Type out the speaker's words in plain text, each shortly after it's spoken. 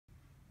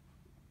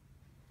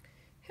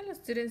Hello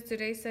students,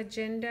 today's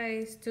agenda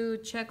is to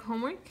check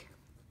homework.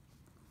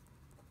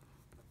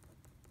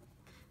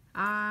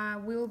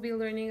 We'll be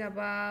learning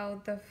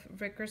about the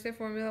recursive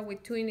formula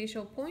with two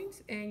initial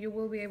points, and you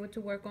will be able to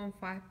work on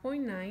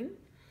 5.9.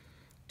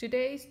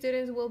 Today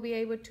students will be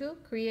able to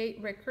create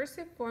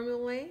recursive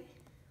formulae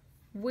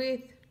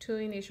with two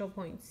initial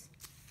points.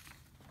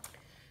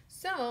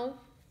 So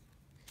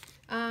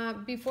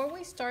before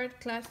we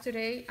start class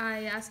today,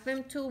 I asked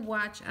them to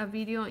watch a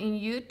video in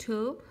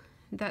YouTube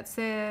that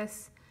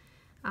says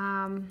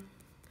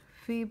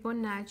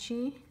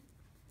Fibonacci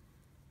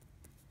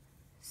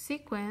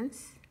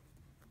sequence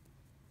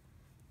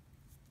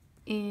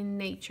in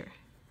nature,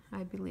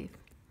 I believe.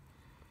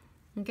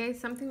 Okay,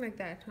 something like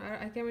that.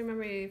 I can't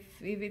remember if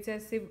it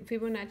says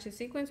Fibonacci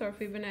sequence or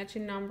Fibonacci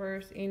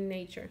numbers in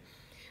nature.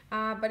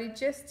 But it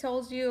just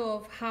tells you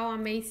of how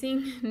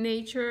amazing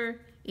nature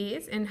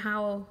is and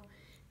how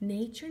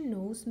nature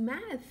knows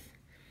math.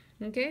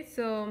 Okay,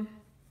 so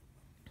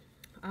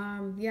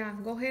yeah,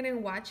 go ahead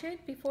and watch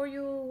it before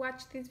you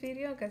watch this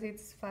video because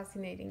it's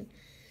fascinating.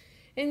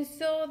 And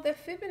so the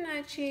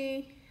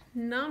Fibonacci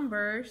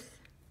numbers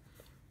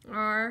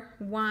are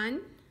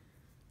 1,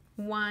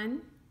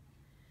 1,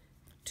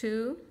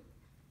 2,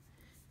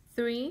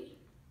 3,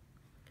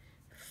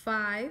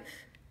 5,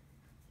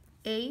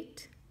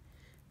 8,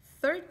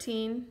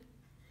 13,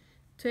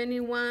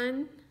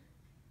 21,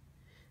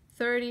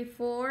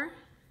 34,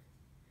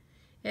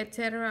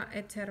 etc.,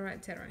 etc.,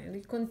 etc., and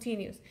it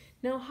continues.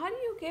 Now, how do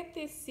you get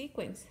this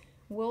sequence?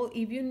 Well,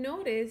 if you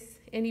notice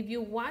and if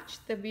you watch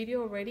the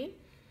video already,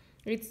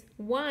 it's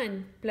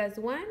 1 plus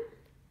 1,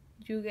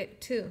 you get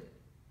 2.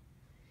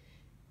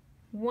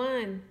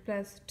 1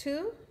 plus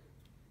 2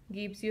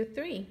 gives you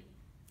 3.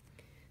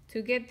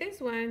 To get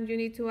this one, you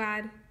need to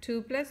add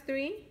 2 plus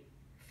 3,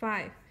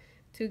 5.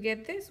 To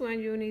get this one,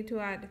 you need to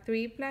add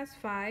 3 plus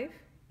 5,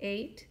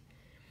 8.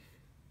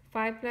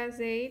 5 plus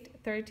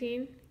 8,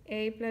 13.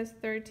 8 plus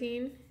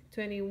 13,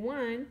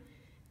 21.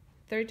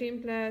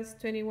 13 plus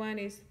 21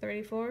 is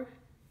 34,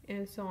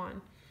 and so on.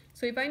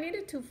 So if I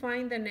needed to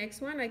find the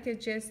next one, I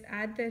could just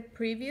add the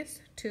previous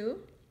two.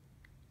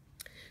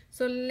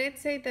 So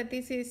let's say that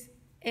this is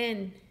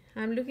n.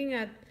 I'm looking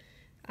at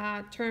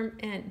term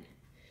n.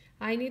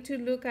 I need to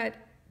look at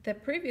the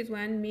previous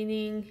one,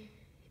 meaning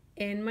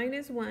n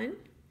minus 1,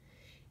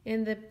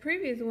 and the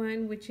previous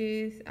one, which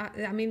is,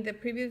 the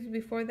previous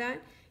before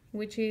that,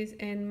 which is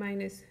n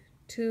minus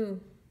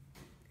 2.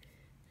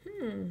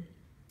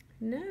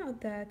 Now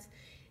that's,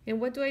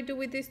 and what do I do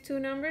with these two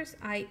numbers?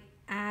 I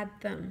add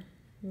them,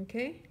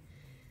 okay?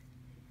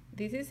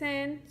 This is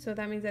n, so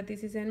that means that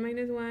this is n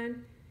minus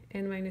 1,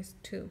 n minus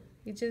 2.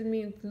 It just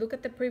means look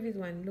at the previous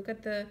one, look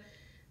at the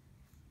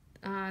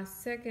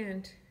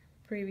second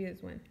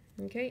previous one,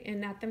 okay?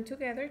 And add them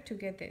together to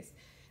get this.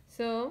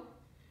 So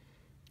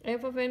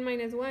f of n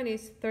minus 1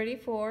 is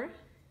 34,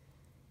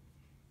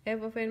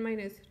 f of n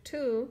minus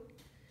 2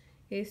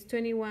 is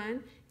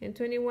 21, and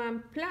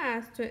 21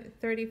 plus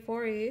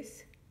 34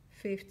 is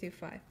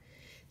 55.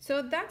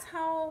 So that's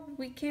how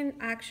we can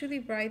actually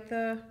write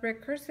the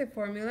recursive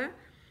formula.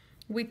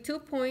 With 2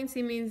 points,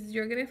 it means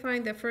you're going to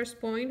find the first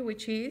point,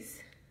 which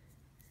is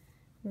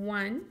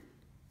 1,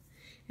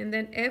 and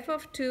then f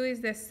of 2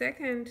 is the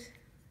second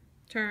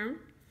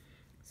term,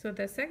 so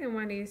the second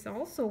one is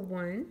also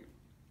 1.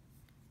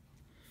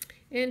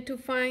 And to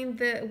find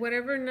the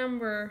whatever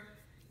number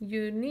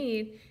you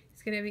need,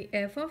 it's going to be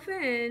f of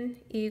n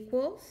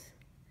equals,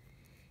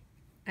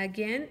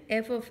 again,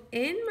 f of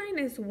n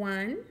minus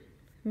 1,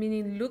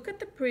 meaning look at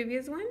the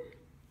previous one,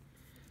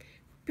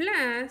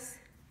 plus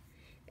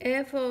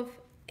f of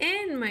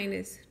n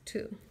minus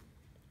 2.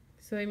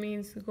 So it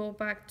means go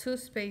back 2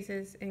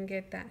 spaces and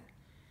get that.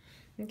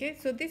 Okay,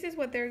 so this is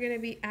what they're going to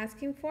be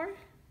asking for,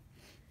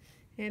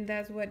 and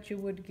that's what you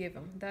would give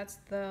them. That's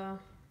the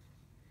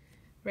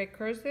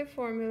recursive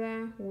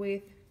formula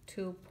with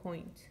 2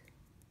 points.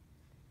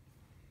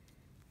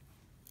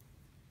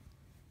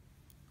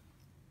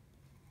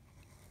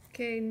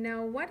 Okay,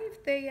 now what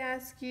if they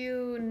ask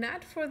you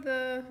not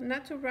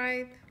to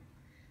write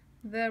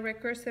the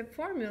recursive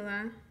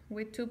formula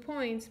with 2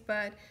 points,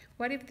 but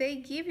what if they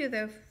give you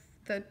the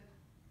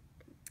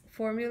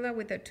formula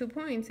with the 2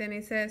 points and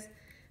it says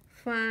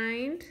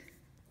find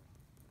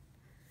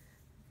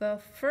the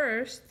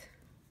first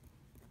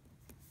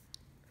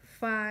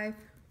 5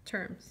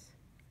 terms.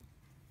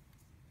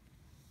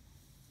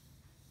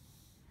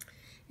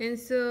 And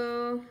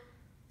so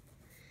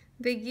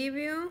they give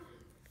you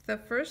the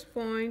first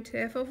point,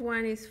 f of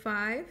 1 is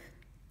 5,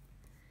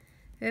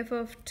 f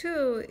of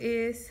 2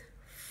 is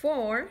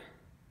 4,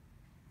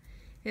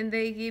 and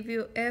they give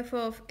you f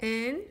of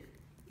n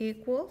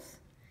equals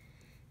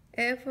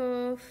f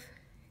of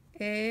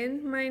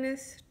n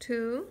minus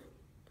 2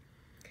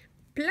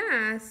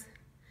 plus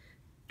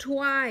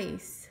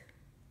twice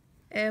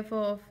f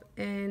of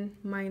n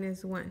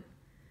minus 1.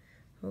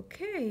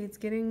 Okay, it's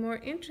getting more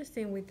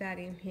interesting with that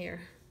in here.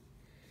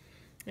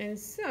 And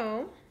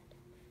so,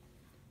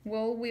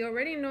 well, we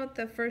already know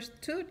the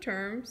first 2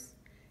 terms.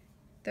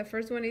 The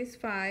first one is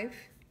 5.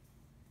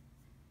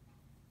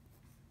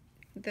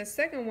 the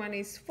second one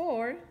is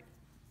 4.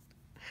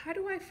 How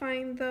do I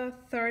find the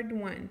third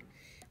one?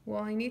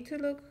 Well, I need to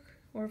look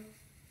or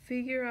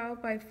figure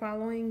out by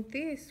following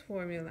this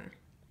formula.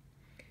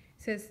 It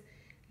says,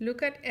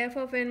 look at f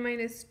of n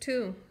minus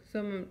 2.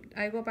 So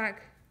I go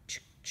back.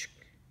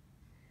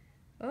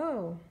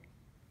 Oh,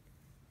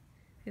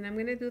 and I'm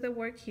going to do the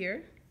work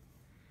here.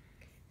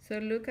 So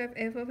look at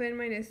f of n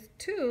minus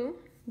 2,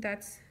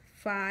 that's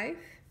 5.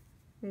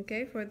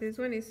 Okay, for this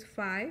one is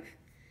 5.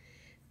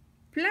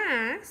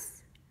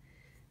 Plus,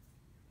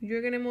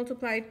 you're going to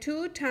multiply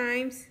 2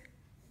 times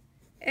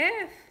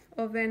f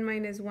of n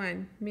minus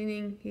 1.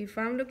 Meaning, if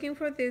I'm looking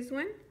for this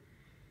one,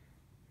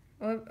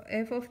 of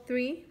f of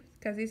 3,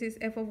 because this is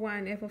f of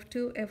 1, f of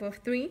 2, f of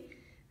 3,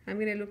 I'm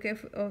going to look at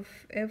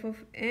f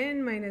of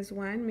n minus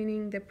 1,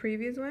 meaning the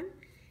previous one,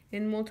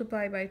 and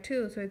multiply by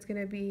 2, so it's going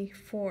to be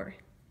 4.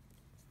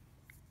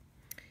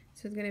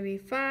 So it's going to be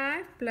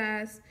 5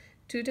 plus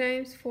 2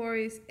 times 4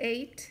 is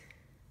 8,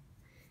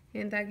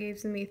 and that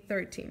gives me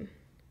 13.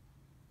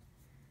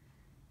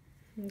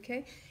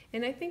 Okay,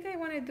 and I think I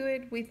want to do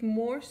it with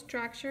more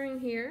structure in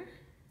here.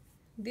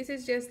 This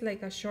is just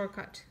like a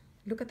shortcut.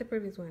 Look at the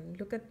previous one.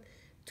 Look at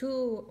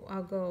 2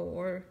 ago,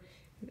 or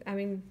I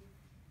mean,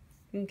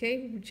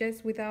 okay,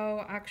 just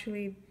without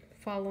actually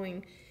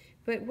following.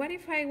 But what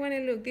if I want to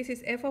look, this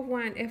is f of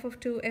 1, f of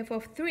 2, f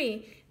of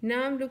 3.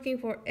 Now I'm looking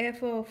for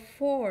f of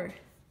 4,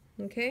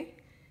 okay?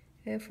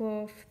 F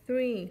of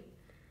 3,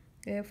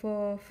 f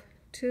of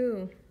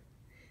 2.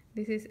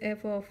 This is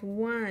f of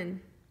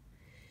 1.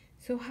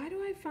 So how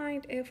do I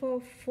find f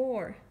of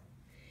 4?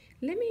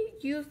 Let me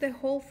use the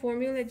whole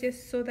formula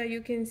just so that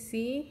you can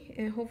see,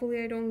 and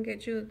hopefully I don't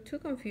get you too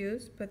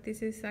confused, but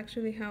this is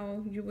actually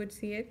how you would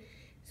see it.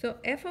 So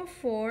f of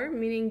 4,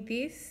 meaning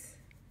this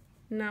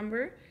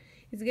number,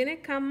 is going to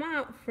come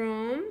out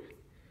from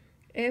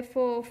f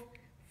of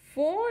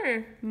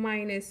 4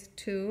 minus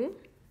 2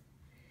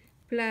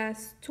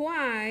 plus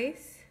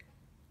twice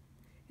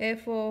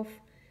f of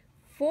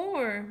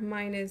 4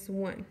 minus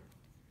 1.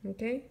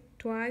 Okay,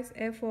 twice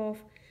f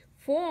of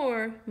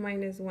 4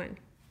 minus 1.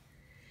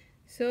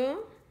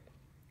 So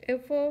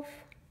f of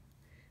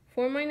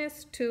 4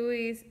 minus 2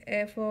 is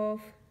f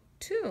of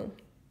 2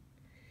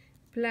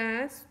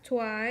 plus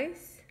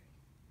twice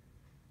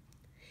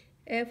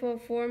f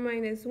of 4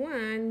 minus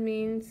 1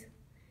 means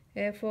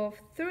f of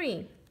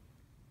 3.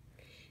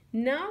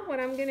 Now what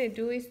I'm going to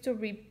do is to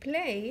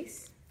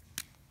replace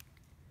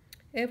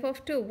f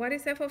of 2. What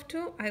is f of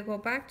 2? I go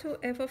back to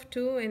f of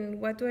 2, and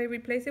what do I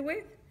replace it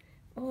with?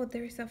 Oh,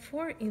 there's a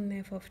 4 in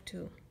f of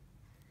 2.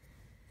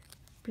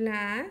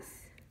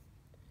 Plus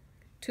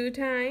 2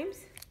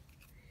 times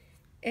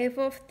f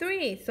of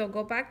 3. So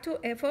go back to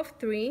f of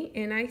 3,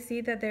 and I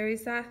see that there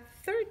is a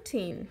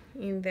 13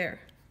 in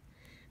there.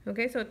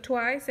 Okay, so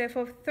twice f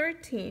of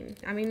 13.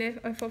 I mean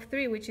f of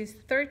 3, which is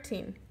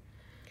 13.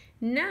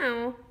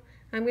 Now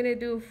I'm going to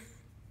do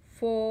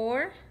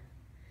 4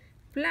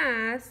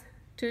 plus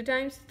 2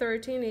 times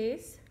 13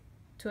 is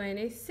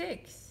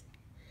 26.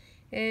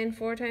 And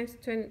 4 times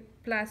 20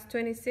 plus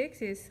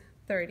 26 is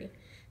 30.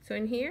 So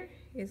in here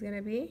is going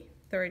to be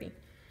 30.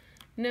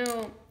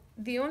 Now,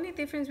 the only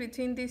difference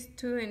between these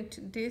two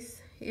and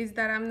this is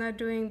that I'm not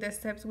doing the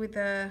steps with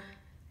the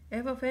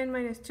f of n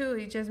minus 2.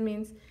 It just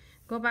means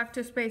go back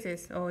to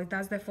spaces. Oh,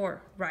 that's the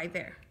 4 right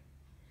there.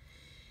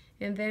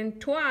 And then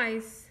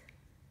twice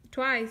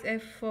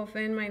f of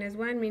n minus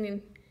 1,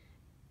 meaning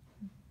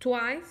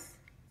twice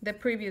the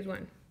previous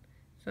one.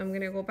 So I'm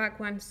going to go back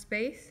one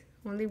space,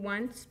 only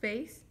one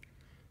space,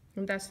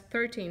 and that's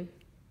 13.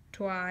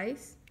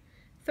 Twice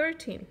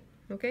 13.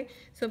 Okay,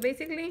 so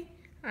basically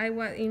I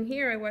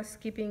was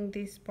skipping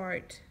this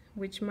part,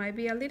 which might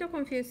be a little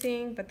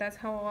confusing, but that's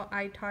how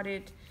I taught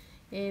it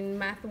in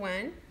Math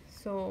 1.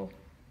 So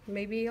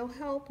maybe it'll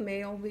help,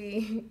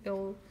 maybe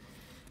it'll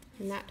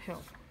not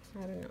help.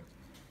 I don't know.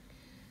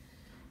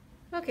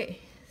 Okay,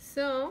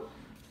 so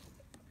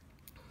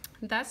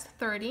that's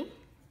 30.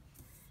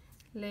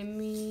 Let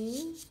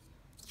me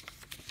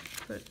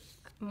put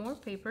more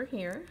paper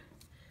here.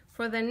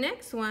 For the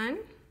next one,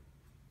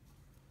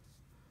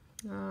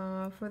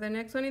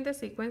 in the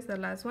sequence, the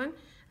last one,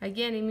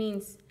 again, it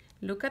means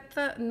look at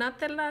the, not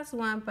the last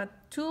one, but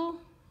 2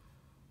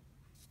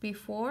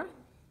 before.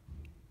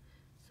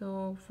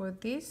 So for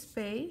this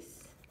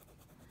space,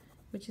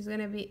 which is going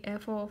to be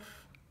f of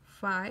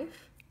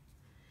 5,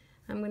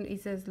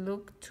 it says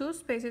look 2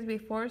 spaces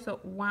before, so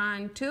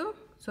 1, 2,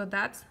 so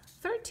that's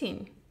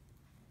 13.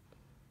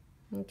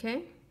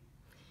 Okay,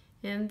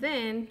 and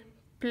then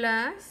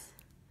plus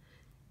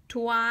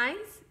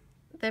twice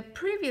the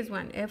previous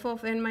one, f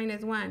of n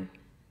minus 1,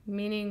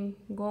 meaning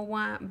go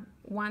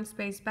one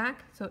space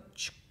back, so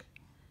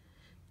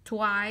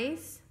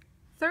twice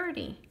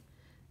 30.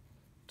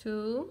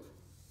 2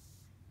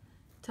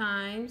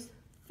 times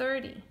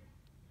 30.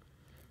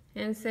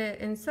 And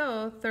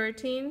so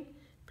 13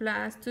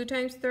 plus 2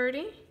 times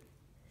 30,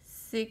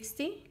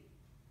 60.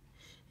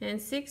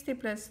 And 60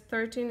 plus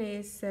 13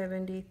 is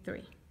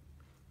 73.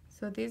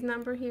 So this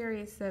number here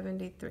is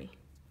 73.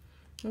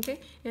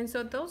 Okay, and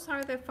so those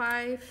are the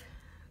 5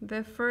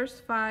 the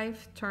first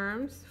 5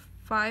 terms,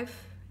 5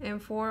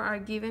 and 4 are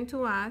given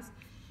to us,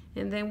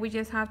 and then we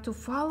just have to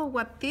follow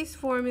what this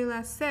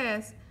formula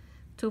says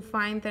to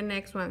find the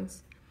next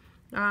ones.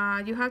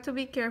 You have to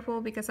be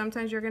careful because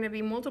sometimes you're going to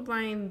be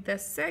multiplying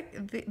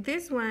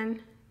this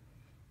one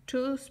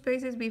 2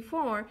 spaces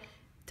before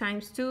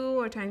times 2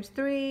 or times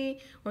 3,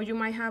 or you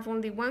might have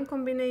only one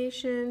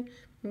combination.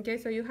 Okay,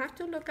 so you have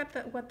to look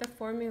at what the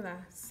formula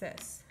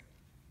says.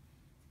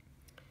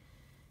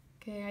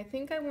 Okay, I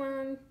think I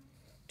want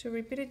to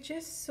repeat it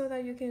just so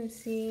that you can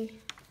see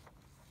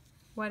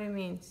what it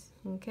means.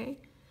 Okay,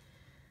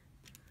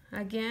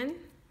 again,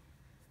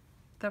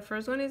 the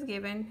first one is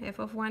given, f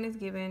of 1 is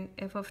given,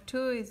 f of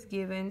 2 is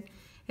given,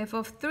 f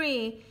of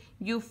 3,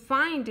 you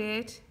find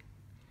it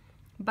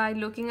by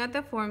looking at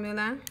the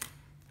formula.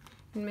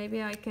 And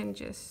maybe I can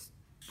just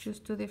choose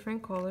 2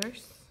 different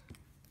colors.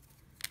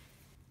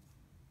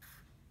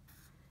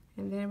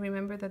 And then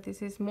remember that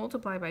this is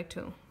multiplied by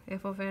 2.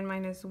 F of n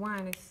minus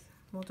 1 is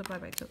multiplied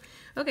by 2.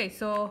 Okay,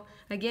 so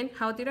again,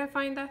 how did I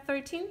find that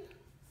 13?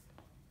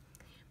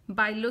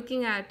 By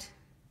looking at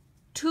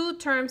 2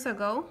 terms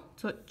ago,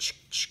 so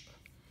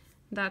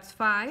that's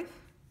 5,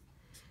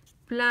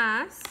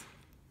 plus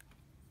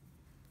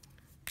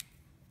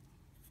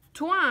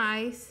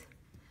twice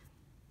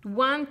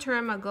 1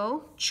 term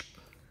ago,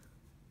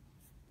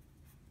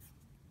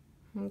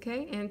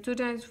 okay, and 2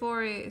 times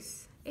 4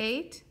 is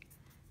 8,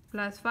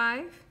 plus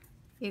 5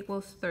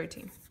 equals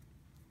 13.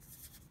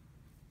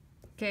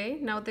 Okay,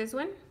 now this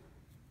one.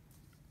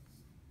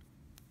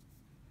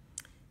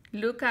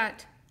 Look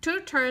at 2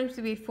 terms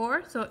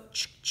before, so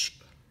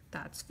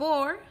that's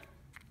 4.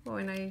 Oh,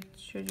 and I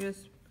should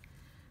use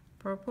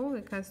purple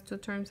because 2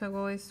 terms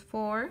ago is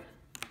 4.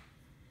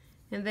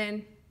 And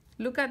then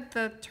look at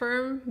the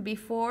term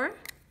before,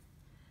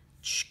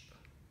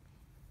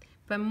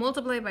 but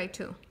multiply by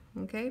 2.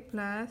 Okay,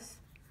 plus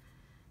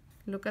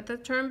look at the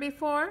term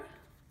before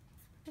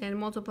and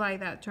multiply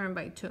that term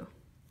by 2.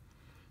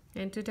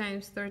 And 2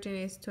 times 13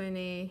 is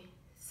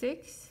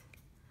 26,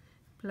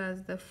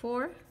 plus the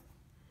 4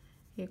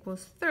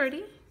 equals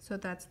 30, so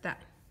that's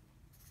that.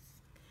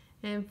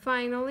 And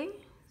finally,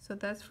 so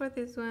that's for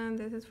this one,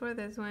 this is for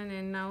this one,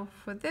 and now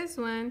for this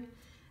one,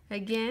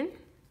 again,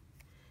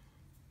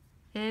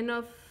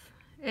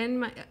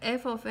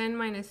 f of n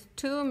minus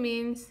 2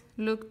 means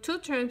look 2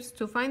 terms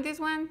to find this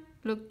one,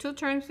 look 2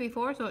 terms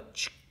before, so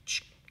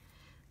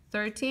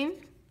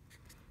 13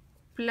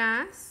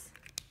 plus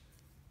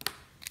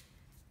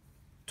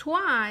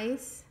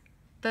twice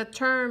the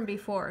term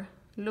before,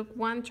 look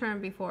 1 term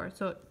before,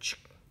 so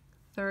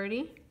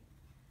 30,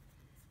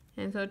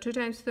 and so 2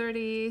 times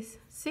 30 is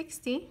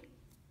 60,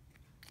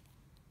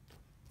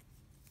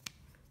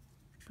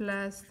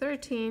 plus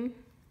 13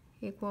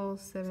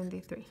 equals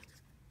 73.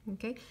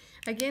 Okay,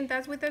 again,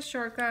 that's with a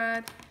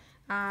shortcut.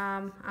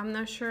 I'm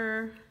not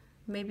sure,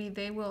 maybe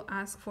they will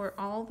ask for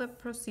all the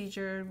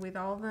procedure with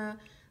all the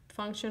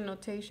function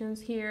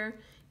notations here,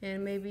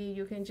 and maybe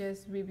you can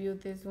just review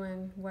this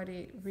one, what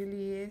it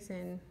really is,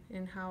 and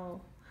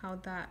how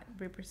that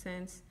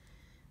represents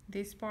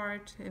this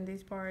part and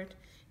this part,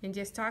 and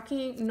just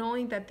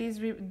knowing that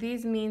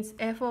this means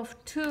f of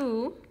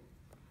 2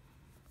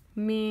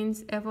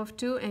 means f of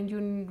 2, and you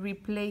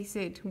replace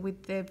it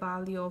with the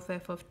value of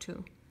f of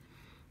 2.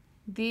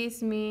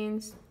 This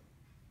means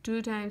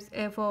 2 times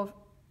f of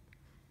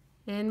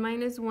n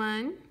minus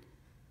 1,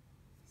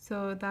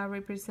 so that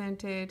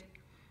represented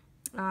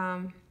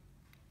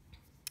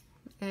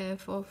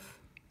f of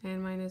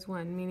n minus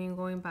 1, meaning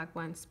going back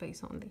 1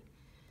 space only.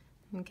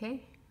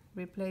 Okay,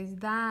 replace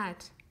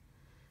that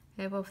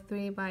f of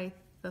 3 by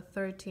the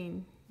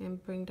 13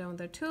 and bring down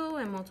the 2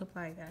 and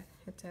multiply that,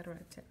 etc.,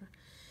 etc.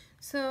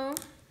 So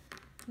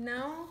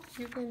now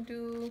you can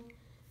do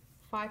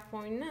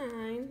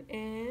 5.9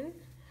 and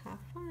have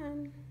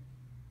fun.